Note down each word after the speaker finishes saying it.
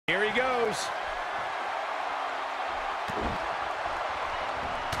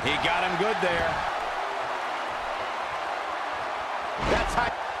He got him good there. That's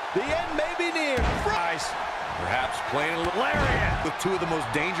high. The end may be near. Perhaps playing a little lariat with two of the most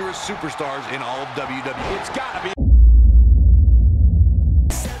dangerous superstars in all of WWE. It's got to be.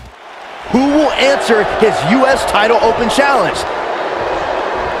 Who will answer his U.S. title open challenge?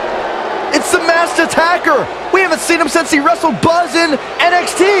 It's the Masked Attacker! We haven't seen him since he wrestled Buzz in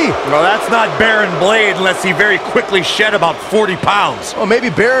NXT! Well, that's not Baron Blade unless he very quickly shed about 40 pounds. Well, maybe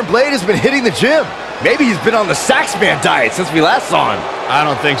Baron Blade has been hitting the gym. Maybe he's been on the Saxman diet since we last saw him. I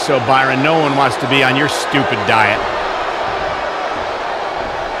don't think so, Byron. No one wants to be on your stupid diet.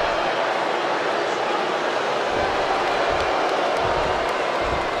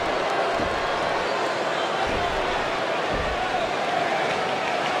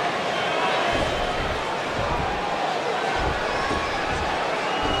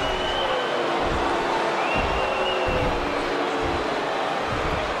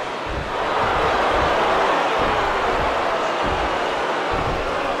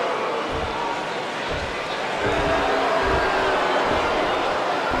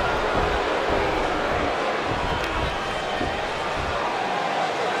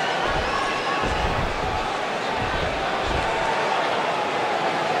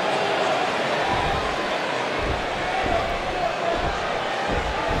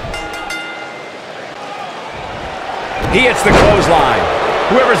 He hits the clothesline.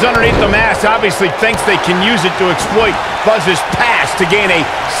 Whoever's underneath the mask obviously thinks they can use it to exploit Buzz's past to gain a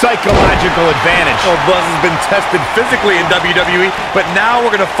psychological advantage. Well, Buzz has been tested physically in WWE, but now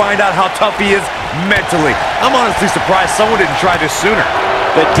we're going to find out how tough he is mentally. I'm honestly surprised someone didn't try this sooner.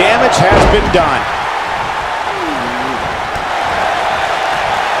 The damage has been done.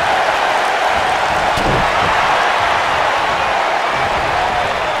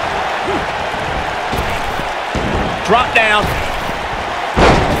 Drop down.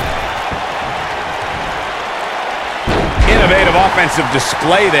 Innovative offensive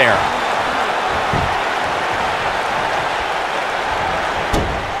display there.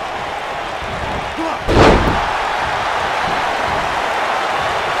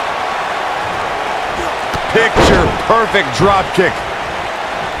 Picture perfect drop kick.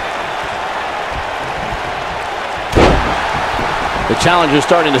 The challenger's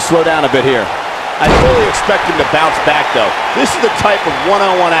starting to slow down a bit here. I fully expect him to bounce back, though. This is the type of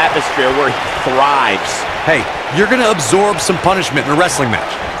one-on-one atmosphere where he thrives. Hey, you're going to absorb some punishment in a wrestling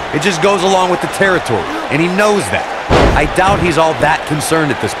match. It just goes along with the territory, and he knows that. I doubt he's all that concerned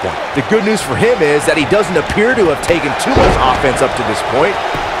at this point. The good news for him is that he doesn't appear to have taken too much offense up to this point,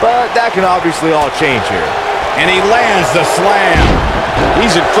 but that can obviously all change here. And he lands the slam.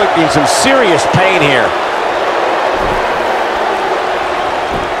 He's inflicting some serious pain here.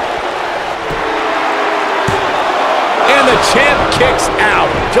 And the champ kicks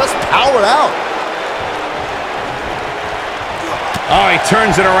out. Just powered out. Oh, he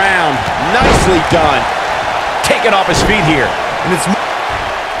turns it around. Nicely done. Taken off his feet here. And it's...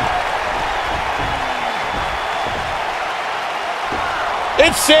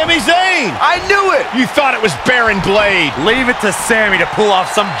 It's Sami Zayn. I knew it. You thought it was Baron Blade. Leave it to Sammy to pull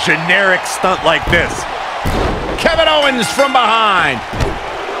off some generic stunt like this. Kevin Owens from behind.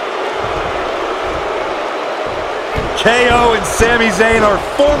 KO and Sami Zayn are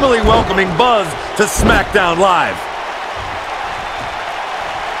formally welcoming Buzz to SmackDown Live.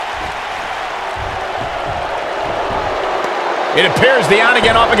 It appears the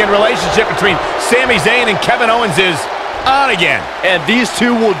on-again, off-again relationship between Sami Zayn and Kevin Owens is on again. And these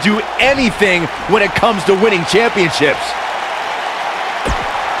two will do anything when it comes to winning championships.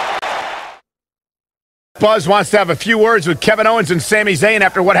 Buzz wants to have a few words with Kevin Owens and Sami Zayn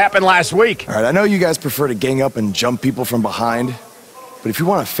after what happened last week. All right, I know you guys prefer to gang up and jump people from behind, but if you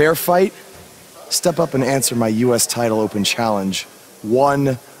want a fair fight, step up and answer my U.S. title open challenge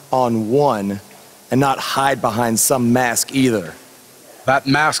one-on-one and not hide behind some mask either. That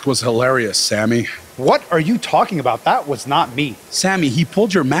mask was hilarious, Sammy. What are you talking about? That was not me. Sammy, he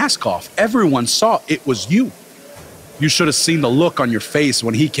pulled your mask off. Everyone saw it was you. You should have seen the look on your face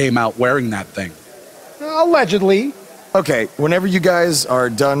when he came out wearing that thing. Allegedly. Okay, whenever you guys are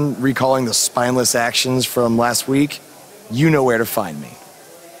done recalling the spineless actions from last week, you know where to find me.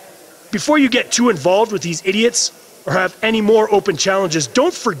 Before you get too involved with these idiots or have any more open challenges,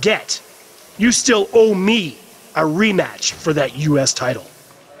 don't forget, you still owe me a rematch for that U.S. title.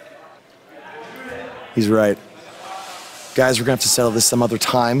 He's right. Guys, we're gonna have to settle this some other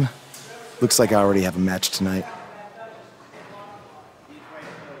time. Looks like I already have a match tonight.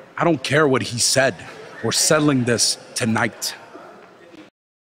 I don't care what he said. We're settling this tonight.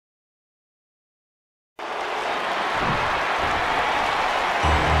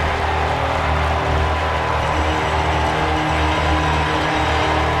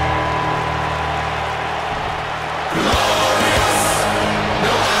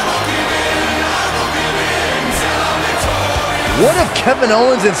 What have Kevin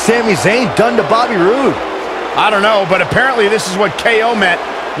Owens and Sami Zayn done to Bobby Roode? I don't know, but apparently this is what KO meant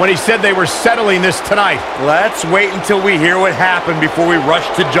when he said they were settling this tonight. Let's wait until we hear what happened before we rush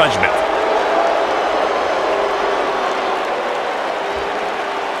to judgment.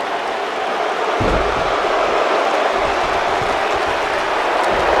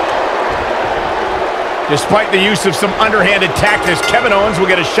 Despite the use of some underhanded tactics, Kevin Owens will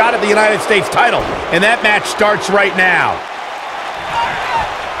get a shot at the United States title, and that match starts right now.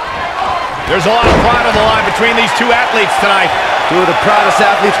 There's a lot of pride on the line between these two athletes tonight. Two of the proudest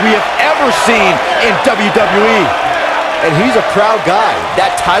athletes we have ever seen in WWE. And he's a proud guy.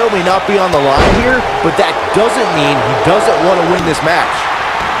 That title may not be on the line here, but that doesn't mean he doesn't want to win this match.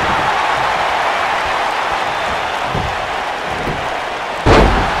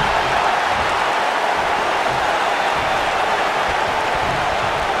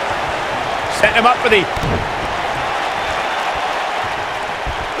 Setting him up for the...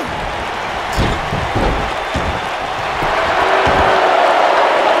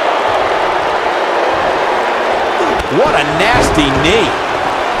 What a nasty knee.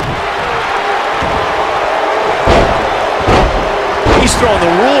 He's throwing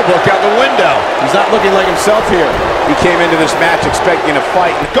the rule book out the window. He's not looking like himself here. He came into this match expecting a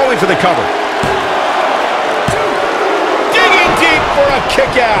fight. Going for the cover. Digging deep for a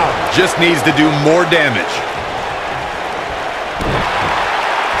kick out. Just needs to do more damage.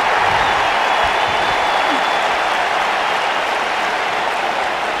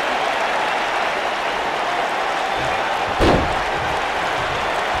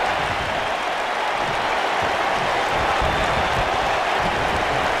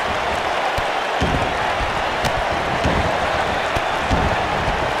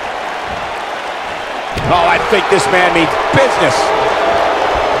 Oh, I think this man means business.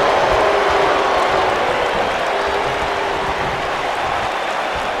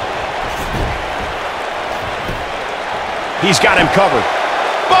 He's got him covered.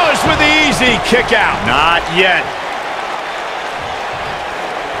 Buzz with the easy kick out. Not yet.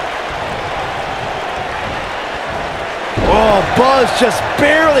 Oh, Buzz just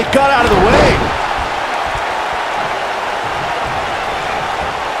barely got out of the way.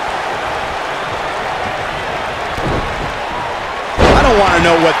 I don't want to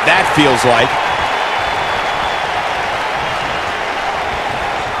know what that feels like.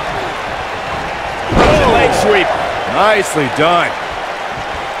 Oh. Leg sweep. Nicely done.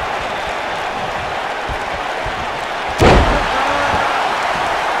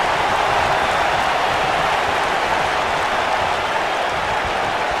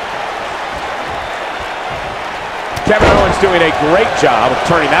 Kevin Owens doing a great job of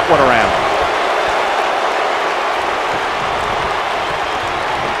turning that one around.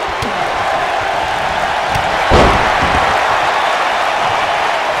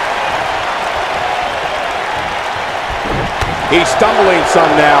 He's stumbling some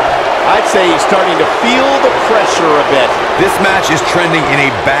now. I'd say he's starting to feel the pressure a bit. This match is trending in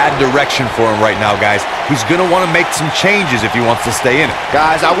a bad direction for him right now, guys. He's going to want to make some changes if he wants to stay in it.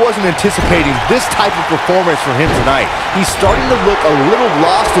 Guys, I wasn't anticipating this type of performance from him tonight. He's starting to look a little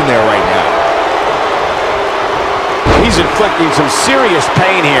lost in there right now. He's inflicting some serious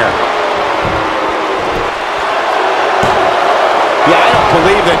pain here. Yeah, I don't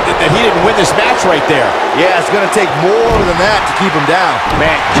believe that he didn't win this match right there. Yeah, it's going to take more than that to keep him down.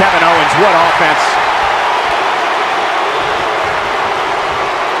 Man, Kevin Owens, what offense.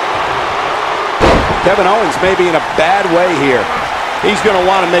 Kevin Owens may be in a bad way here. He's going to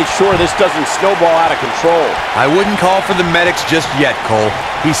want to make sure this doesn't snowball out of control. I wouldn't call for the medics just yet, Cole.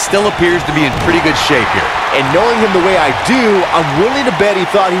 He still appears to be in pretty good shape here. And knowing him the way I do, I'm willing to bet he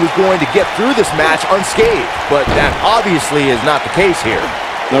thought he was going to get through this match unscathed. But that obviously is not the case here.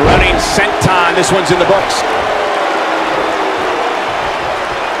 The running senton. This one's in the books.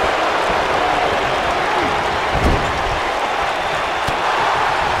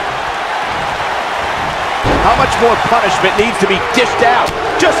 How much more punishment needs to be dished out?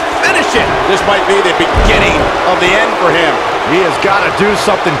 Just finish it. This might be the beginning of the end for him. He has got to do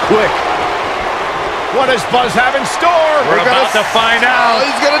something quick. What does Buzz have in store? We're about to find out. Oh,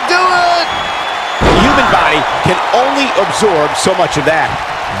 he's going to do it. The human body can only absorb so much of that.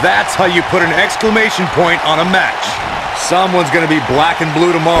 That's how you put an exclamation point on a match. Someone's going to be black and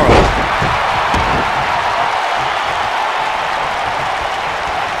blue tomorrow.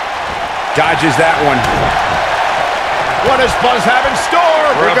 Dodges that one. What does Buzz have in store?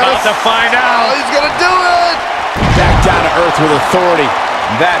 We're about to find out. Oh, he's going to do it. Back down to earth with authority.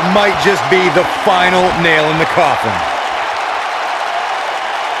 That might just be the final nail in the coffin.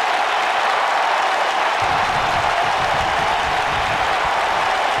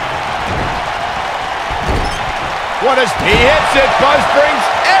 one as he hits it. Buzz brings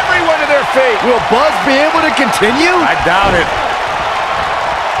everyone to their feet. Will Buzz be able to continue? I doubt it.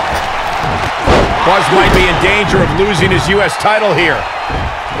 Buzz might be in danger of losing his U.S. title here.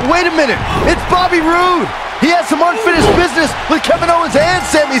 Wait a minute. It's Bobby Roode. He has some unfinished business with Kevin Owens and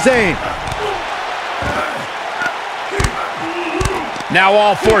Sami Zayn. Now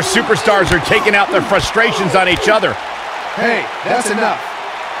all four superstars are taking out their frustrations on each other. Hey, that's enough.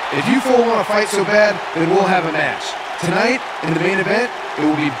 If you four want to fight so bad, then we'll have a match. Tonight, in the main event, it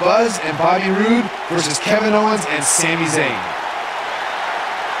will be Buzz and Bobby Roode versus Kevin Owens and Sami Zayn.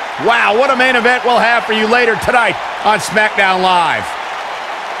 Wow, what a main event we'll have for you later tonight on SmackDown Live.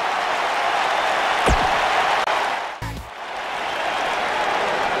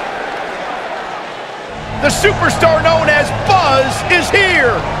 The superstar known as Buzz is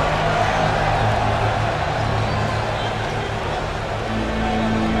here.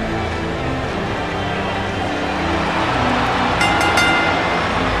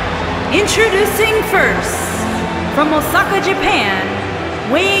 Introducing first, from Osaka, Japan,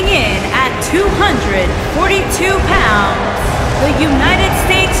 weighing in at 242 pounds, the United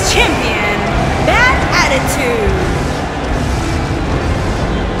States Champion, Bad Attitude.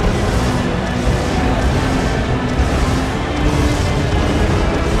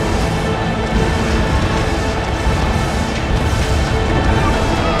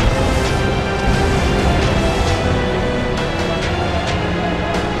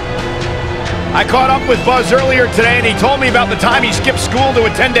 I caught up with Buzz earlier today, and he told me about the time he skipped school to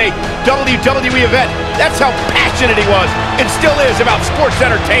attend a WWE event. That's how passionate he was, and still is, about sports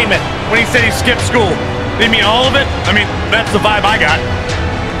entertainment. When he said he skipped school, did he mean all of it? I mean, that's the vibe I got.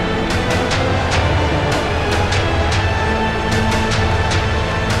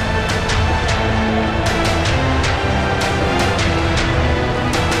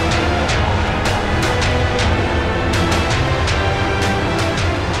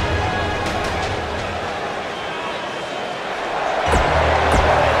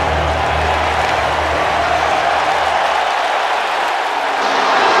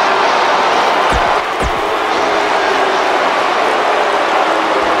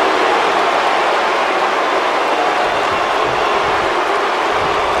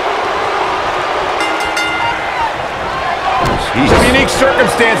 Some unique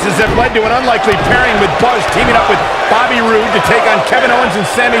circumstances have led to an unlikely pairing with Buzz teaming up with Bobby Roode to take on Kevin Owens and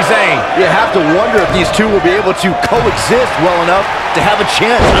Sami Zayn. You have to wonder if these two will be able to coexist well enough to have a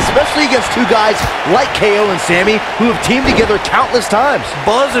chance, especially against two guys like KO and Sami who have teamed together countless times.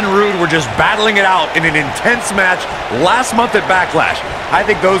 Buzz and Roode were just battling it out in an intense match last month at Backlash. I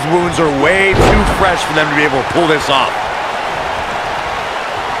think those wounds are way too fresh for them to be able to pull this off.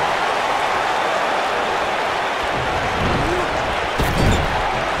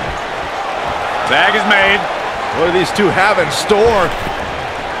 Tag is made. What do these two have in store?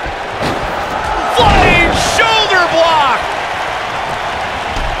 Flying shoulder block!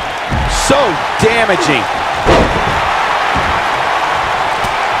 So damaging.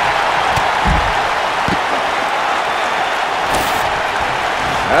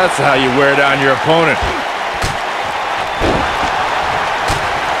 That's how you wear down your opponent.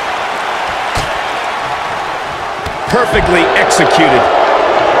 Perfectly executed.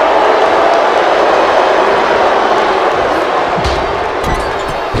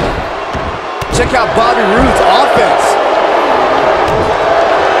 Check out Bobby Roode's offense.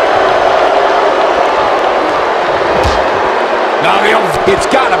 It's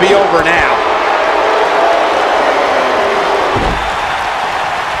got to be over now.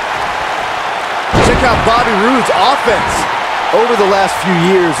 Check out Bobby Roode's offense. Over the last few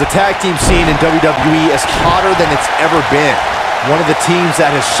years, the tag team scene in WWE is hotter than it's ever been. One of the teams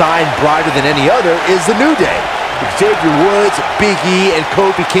that has shined brighter than any other is the New Day. Xavier Woods, Big E, and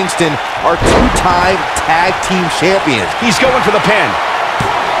Kofi Kingston are two-time tag team champions. He's going for the pin.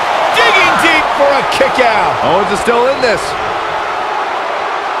 Digging deep for a kick out. Owens is still in this.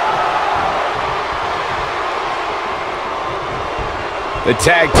 The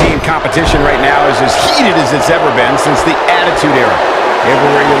tag team competition right now is as heated as it's ever been since the Attitude Era.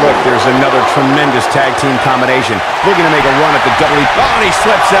 Everywhere you look, there's another tremendous tag team combination looking to make a run at the WWE. Oh, and he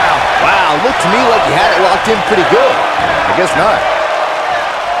slips out. Wow, looked to me like he had it locked in pretty good. I guess not.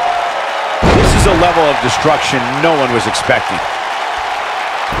 This is a level of destruction no one was expecting.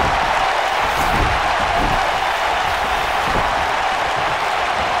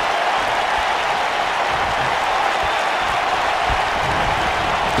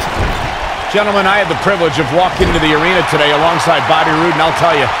 Gentlemen, I had the privilege of walking into the arena today alongside Bobby Roode, and I'll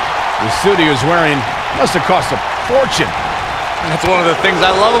tell you, the suit he was wearing must have cost a fortune. That's one of the things I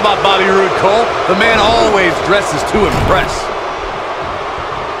love about Bobby Roode, Cole. The man always dresses to impress.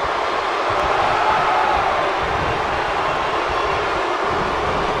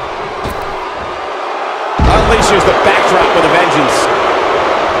 Unleashes the backdrop with a vengeance.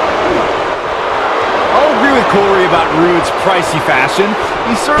 I'll agree with Corey about Roode's pricey fashion.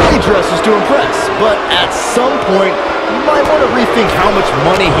 He certainly dresses to impress, but at some point, you might want to rethink how much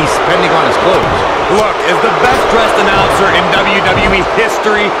money he's spending on his clothes. Look, as the best-dressed announcer in WWE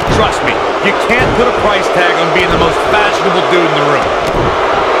history, trust me, you can't put a price tag on being the most fashionable dude in the room.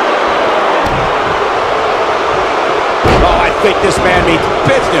 Oh, I think this man means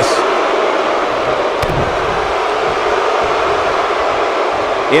business.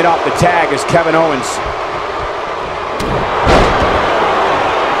 In off the tag is Kevin Owens.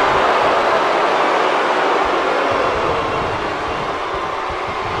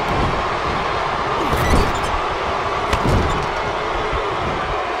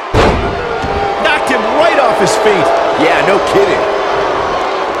 Knocked him right off his feet. Yeah, no kidding.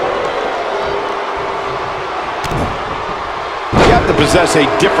 You have to possess a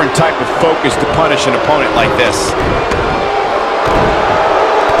different type of focus to punish an opponent like this.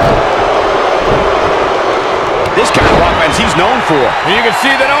 This kind of offense he's known for. And you can see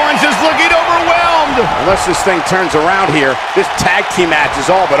that Owens is looking overwhelmed. Unless this thing turns around here, this tag team match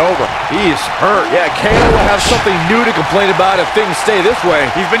is all but over. He is hurt. Yeah, KO will have something new to complain about if things stay this way.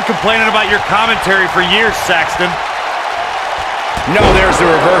 He's been complaining about your commentary for years, Saxton. No, there's the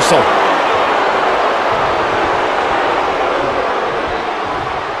reversal.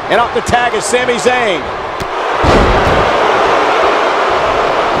 And off the tag is Sami Zayn.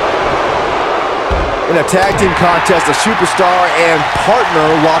 In a tag team contest, a superstar and partner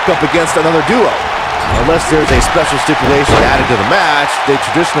lock up against another duo. Unless there's a special stipulation added to the match, the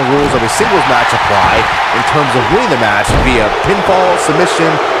traditional rules of a singles match apply in terms of winning the match via pinfall, submission,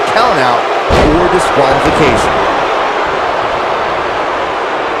 countout, or disqualification.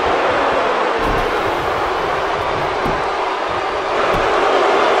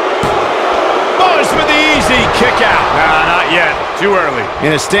 Buzz with the easy kick out. Nah, not yet. Too early.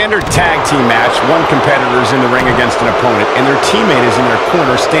 In a standard tag team match, one competitor is in the ring against an opponent, and their teammate is in their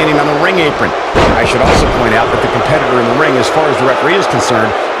corner standing on the ring apron. I should also point out that the competitor in the ring, as far as the referee is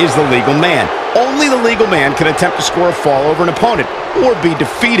concerned, is the legal man. Only the legal man can attempt to score a fall over an opponent or be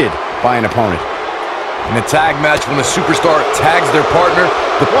defeated by an opponent. In a tag match, when a superstar tags their partner,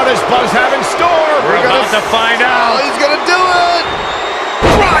 What does Buzz have in store? We're about to find out. Oh, he's gonna do it!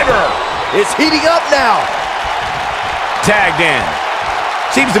 Driver! It's heating up now. Tagged in.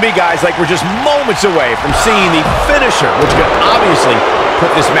 Seems to me, guys, like we're just moments away from seeing the finisher, which could obviously put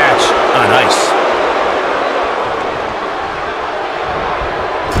this match on ice.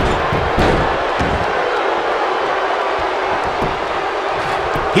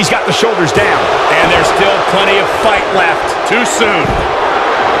 He's got the shoulders down. And there's still plenty of fight left. Too soon.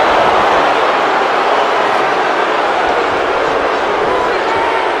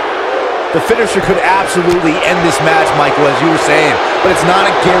 The finisher could absolutely end this match, Michael, as you were saying, but it's not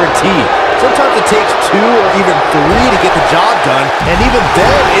a guarantee. Sometimes it takes 2 or even 3 to get the job done, and even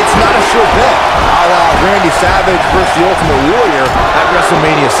then, it's not a sure bet. A la Randy Savage versus the Ultimate Warrior at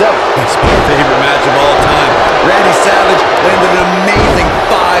WrestleMania 7. That's my favorite match of all time. Randy Savage landed an amazing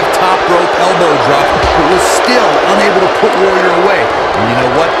 5 top rope elbow drop, but was still unable to put Warrior away. And you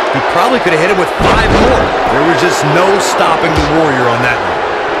know what? He probably could have hit him with 5 more. There was just no stopping the Warrior on that one.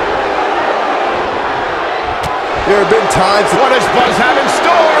 There have been times... What does Buzz have in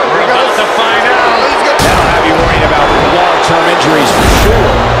store? We're about to find out. That'll have you worried about long-term injuries for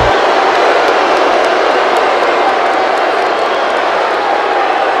sure.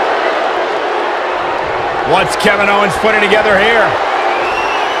 What's Kevin Owens putting together here?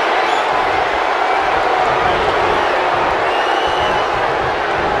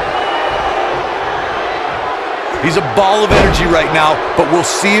 He's a ball of energy right now, but we'll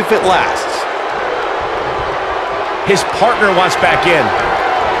see if it lasts. His partner wants back in.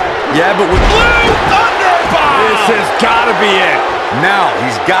 Yeah, but with Blue Thunder Bomb! this has got to be it. Now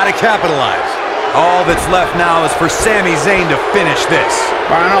he's got to capitalize. All that's left now is for Sami Zayn to finish this.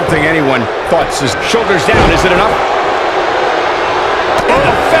 I don't think anyone thought his Shoulders down, is it enough? In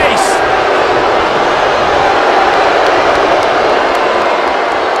the face!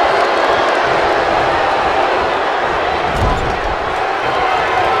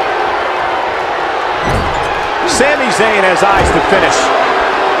 Sami Zayn has eyes to finish.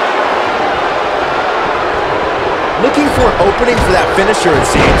 Looking for an opening for that finisher, it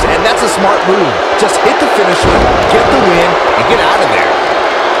seems, and that's a smart move. Just hit the finisher, get the win, and get out of there.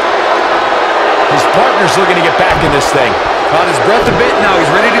 His partner's looking to get back in this thing. Caught his breath a bit, now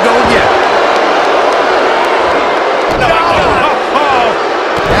he's ready to go again.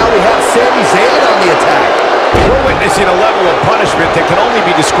 Now we have Sami Zayn on the attack. We're witnessing a level of punishment that can only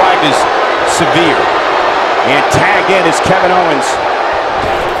be described as severe. And tagged in is Kevin Owens.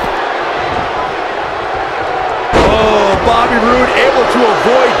 Oh, Bobby Roode able to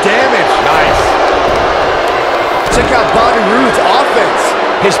avoid damage. Nice. Check out Bobby Roode's offense.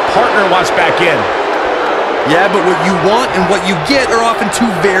 His partner wants back in. Yeah, but what you want and what you get are often two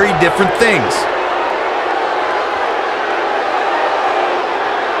very different things.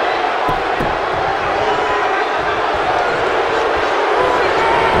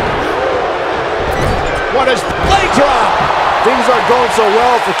 What is leg drop? Things aren't going so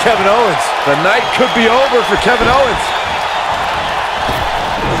well for Kevin Owens. The night could be over for Kevin Owens.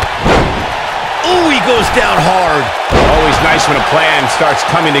 Ooh, he goes down hard. Always nice when a plan starts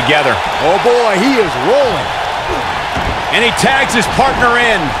coming together. Oh boy, he is rolling. And he tags his partner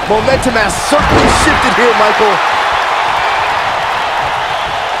in. Momentum has certainly shifted here, Michael.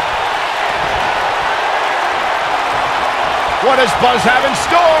 What does Buzz have in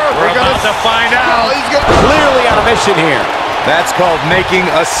store? We're about to find out. Oh, he's gonna... Clearly on a mission here. That's called making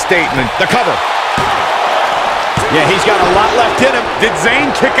a statement. The cover. Yeah, he's got a lot left in him. Did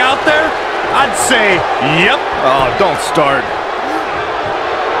Zayn kick out there? I'd say, yep. Oh, don't start.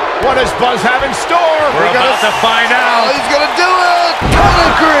 What does Buzz have in store? We're about to find Oh, out. he's gonna do it!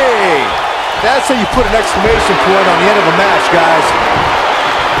 Pedigree! That's how you put an exclamation point on the end of a match, guys.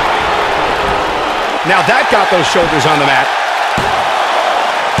 Now that got those shoulders on the mat.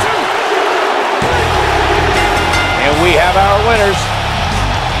 And we have our winners.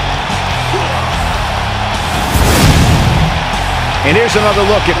 And here's another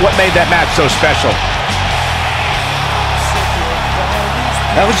look at what made that match so special.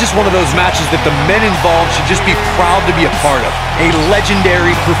 That was just one of those matches that the men involved should just be proud to be a part of. A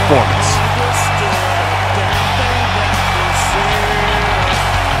legendary performance.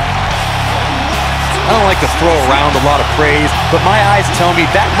 I don't like to throw around a lot of praise, but my eyes tell me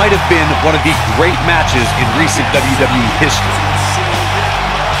that might have been one of the great matches in recent WWE history.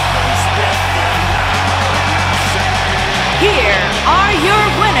 Here are your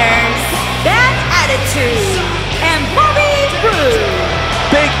winners, Bad Attitude and Bobby Roode.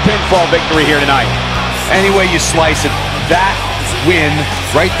 Big pinfall victory here tonight. Any way you slice it, that win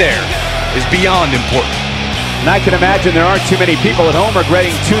right there is beyond important. And I can imagine there aren't too many people at home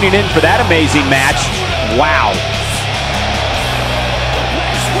regretting tuning in for that amazing match. Wow.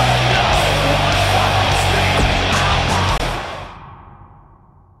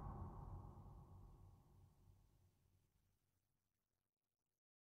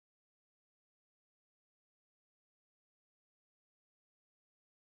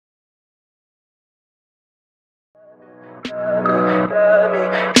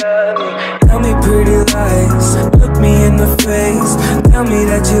 Tell me pretty lies, look me in the face. Tell me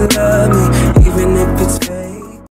that you love